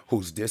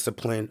who's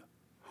disciplined,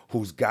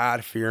 who's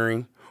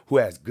God-fearing, who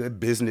has good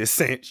business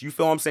sense, you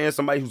feel what I'm saying?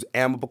 Somebody who's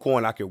amicable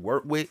and I can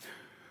work with,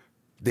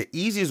 the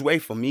easiest way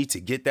for me to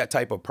get that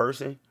type of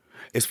person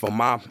is for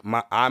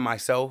I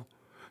myself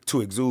to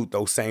exude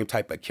those same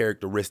type of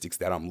characteristics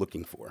that I'm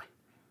looking for.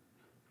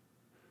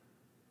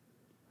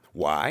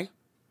 Why?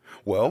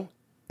 Well,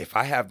 if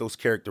I have those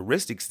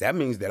characteristics, that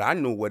means that I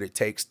know what it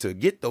takes to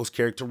get those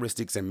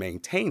characteristics and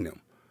maintain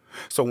them.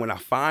 So when I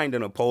find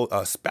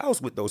a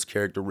spouse with those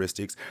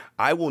characteristics,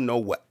 I will know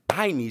what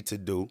I need to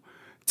do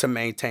to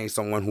maintain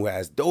someone who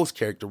has those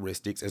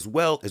characteristics as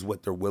well as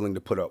what they're willing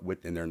to put up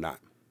with and they're not.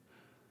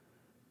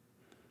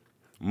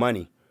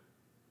 Money.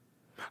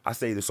 I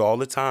say this all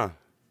the time.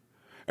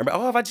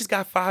 Everybody, if I just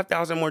got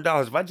 $5,000 more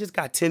dollars, if I just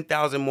got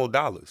 $10,000 more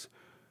dollars.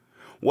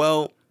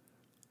 Well,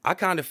 I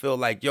kind of feel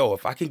like,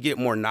 if I can get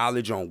more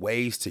knowledge on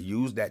ways to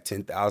use that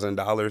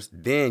 $10,000,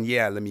 then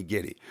yeah, let me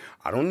get it.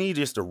 I don't need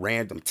just a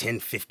random $10,000,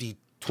 $50,000,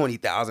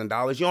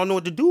 $20,000. You don't know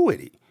what to do with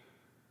it.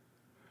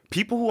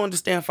 People who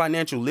understand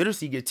financial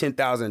literacy get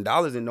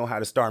 $10,000 and know how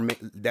to start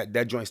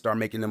that joint start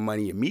making them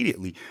money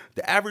immediately.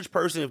 The average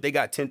person, if they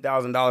got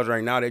 $10,000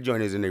 right now, that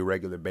joint is in their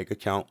regular bank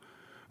account,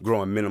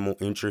 growing minimal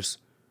interest.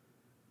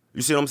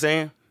 You see what I'm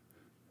saying?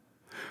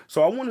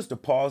 So I want us to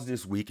pause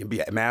this week and be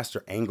a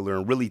master angler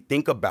and really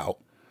think about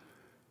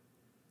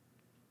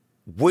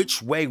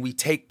which way we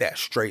take that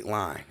straight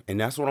line. And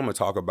that's what I'm going to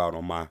talk about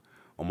on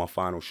my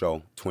final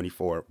show,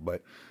 24.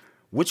 But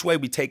which way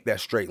we take that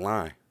straight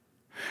line.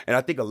 And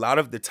I think a lot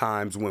of the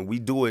times when we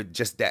do it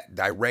just that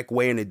direct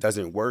way and it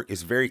doesn't work,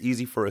 it's very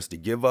easy for us to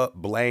give up,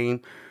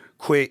 blame,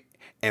 quit.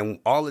 And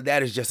all of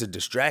that is just a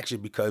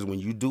distraction because when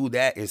you do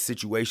that in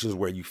situations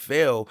where you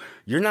fail,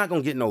 you're not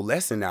going to get no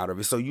lesson out of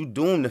it. So you're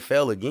doomed to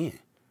fail again.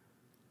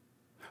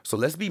 So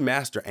let's be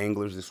master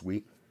anglers this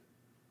week.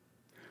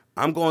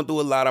 I'm going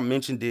through a lot. I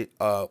mentioned it,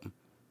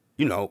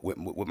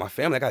 with my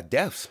family. I got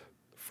deaths.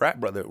 Frat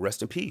brother,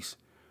 rest in peace.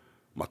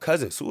 My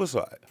cousin,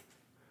 suicide.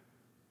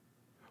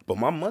 But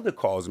my mother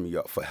calls me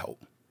up for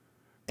help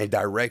and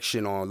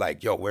direction on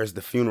where's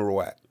the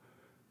funeral at?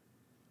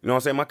 You know what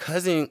I'm saying? My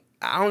cousin,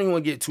 I don't even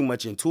want to get too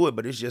much into it,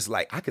 but it's just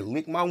like I could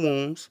lick my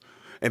wounds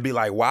and be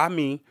like, why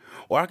me?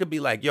 Or I could be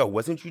like,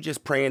 wasn't you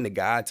just praying to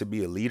God to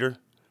be a leader?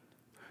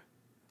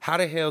 How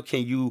the hell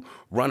can you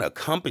run a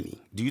company?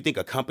 Do you think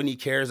a company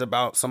cares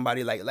about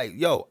somebody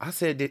I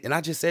said this, and I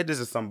just said this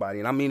to somebody,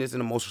 and I mean this in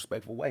the most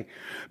respectful way.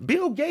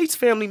 Bill Gates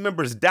family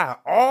members die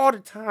all the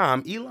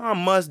time. Elon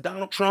Musk,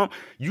 Donald Trump,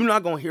 you're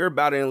not going to hear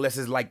about it unless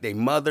it's like their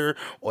mother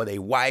or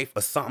their wife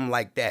or something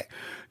like that.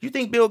 You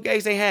think Bill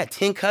Gates ain't had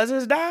 10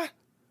 cousins die?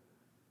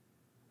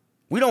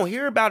 We don't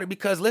hear about it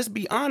because, let's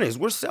be honest,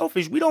 we're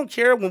selfish. We don't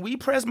care. When we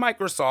press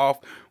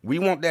Microsoft, we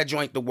want that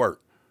joint to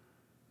work.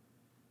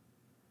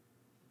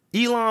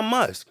 Elon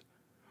Musk,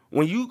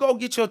 when you go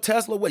get your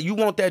Tesla, you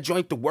want that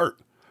joint to work.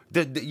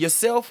 Your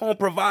cell phone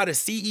provider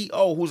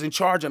CEO who's in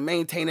charge of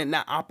maintaining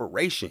that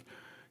operation,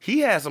 he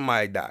has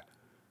somebody die.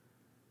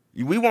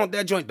 We want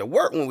that joint to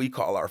work when we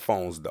call our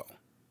phones, though.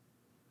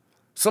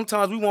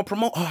 Sometimes we want to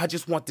promote, I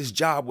just want this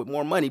job with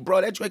more money.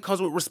 Bro, that joint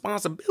comes with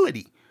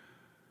responsibility.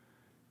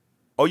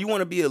 Oh, you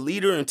want to be a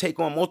leader and take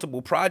on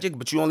multiple projects,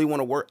 but you only want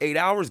to work 8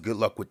 hours? Good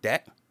luck with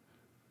that.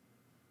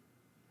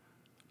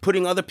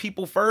 Putting other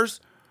people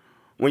first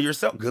when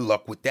yourself, good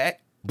luck with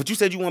that. But you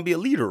said you want to be a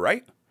leader,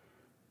 right?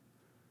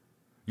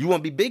 You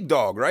want to be big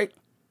dog, right?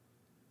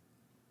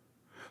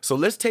 So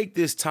let's take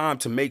this time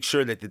to make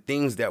sure that the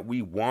things that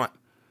we want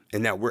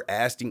and that we're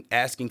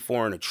asking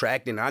for and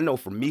attracting. I know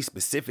for me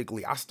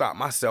specifically, I stop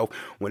myself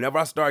whenever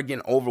I start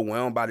getting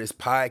overwhelmed by this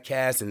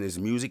podcast and this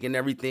music and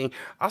everything.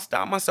 I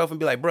stop myself and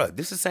be like, bro,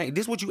 this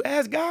is what you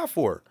asked God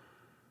for.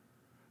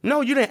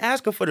 No, you didn't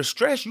ask him for the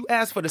stress. You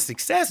asked for the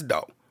success,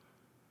 though.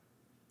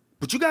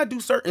 But you got to do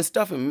certain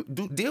stuff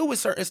and deal with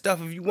certain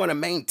stuff if you want to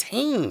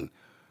maintain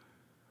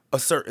a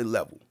certain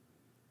level.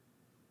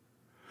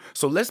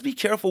 So let's be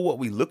careful what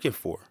we're looking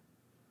for.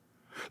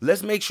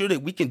 Let's make sure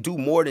that we can do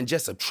more than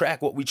just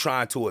attract what we're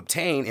trying to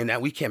obtain and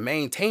that we can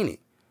maintain it.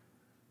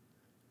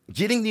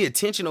 Getting the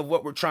attention of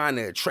what we're trying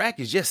to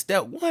attract is just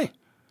step one.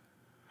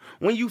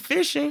 When you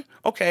fishing,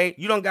 okay,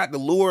 you don't got the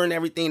lure and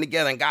everything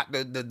together and got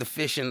the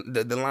fish and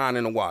the line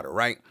in the water,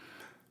 right?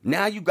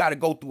 Now you got to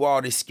go through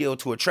all this skill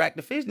to attract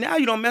the fish. Now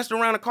you don't mess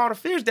around and caught a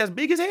fish that's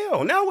big as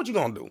hell. Now what you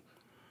gonna do?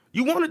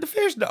 You wanted the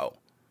fish though.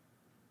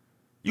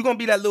 You gonna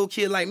be that little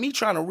kid like me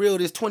trying to reel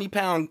this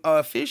 20-pound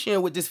fish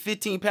in with this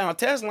 15-pound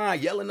test line,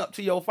 yelling up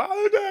to your father.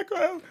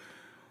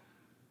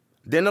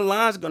 Then the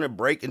line's gonna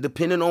break, and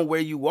depending on where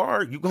you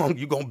are, you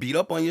gonna beat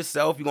up on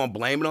yourself. You're gonna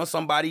blame it on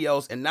somebody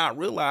else and not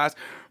realize,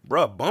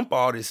 bruh, bump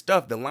all this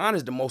stuff. The line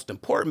is the most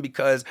important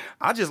because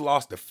I just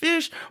lost the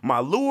fish, my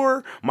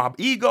lure, my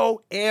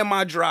ego, and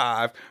my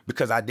drive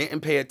because I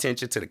didn't pay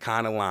attention to the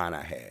kind of line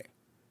I had.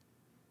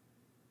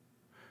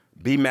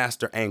 Be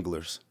master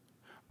anglers.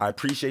 I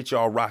appreciate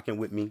y'all rocking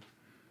with me.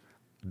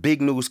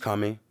 Big news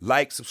coming.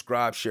 Like,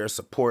 subscribe, share,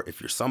 support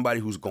if you're somebody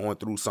who's going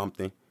through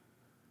something.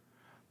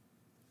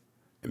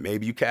 And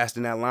maybe you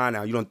casting that line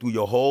out. You done threw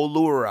your whole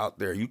lure out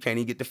there. You can't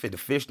even get the fish. The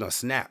fish done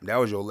snap. That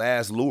was your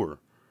last lure.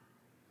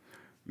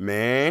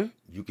 Man,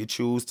 you could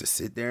choose to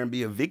sit there and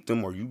be a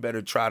victim, or you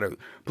better try to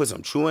put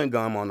some chewing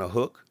gum on the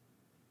hook.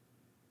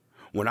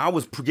 When I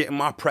was getting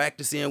my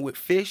practice in with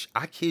fish,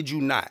 I kid you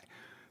not,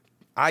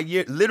 I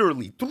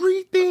literally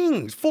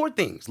 4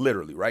 things,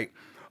 literally, right?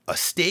 A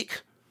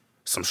stick,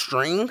 some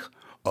string,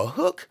 a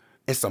hook,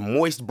 and some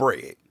moist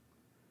bread.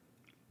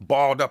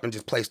 Balled up and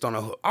just placed on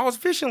a hook. I was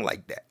fishing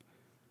like that.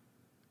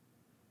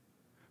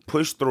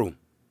 Push through.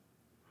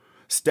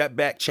 Step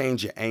back,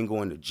 change your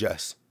angle, and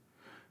adjust.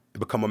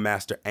 Become a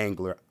master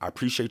angler. I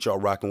appreciate y'all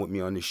rocking with me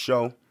on this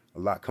show. A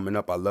lot coming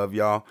up. I love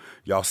y'all.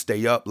 Y'all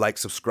stay up, like,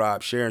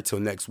 subscribe, share. Until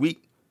next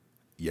week.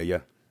 Yeah.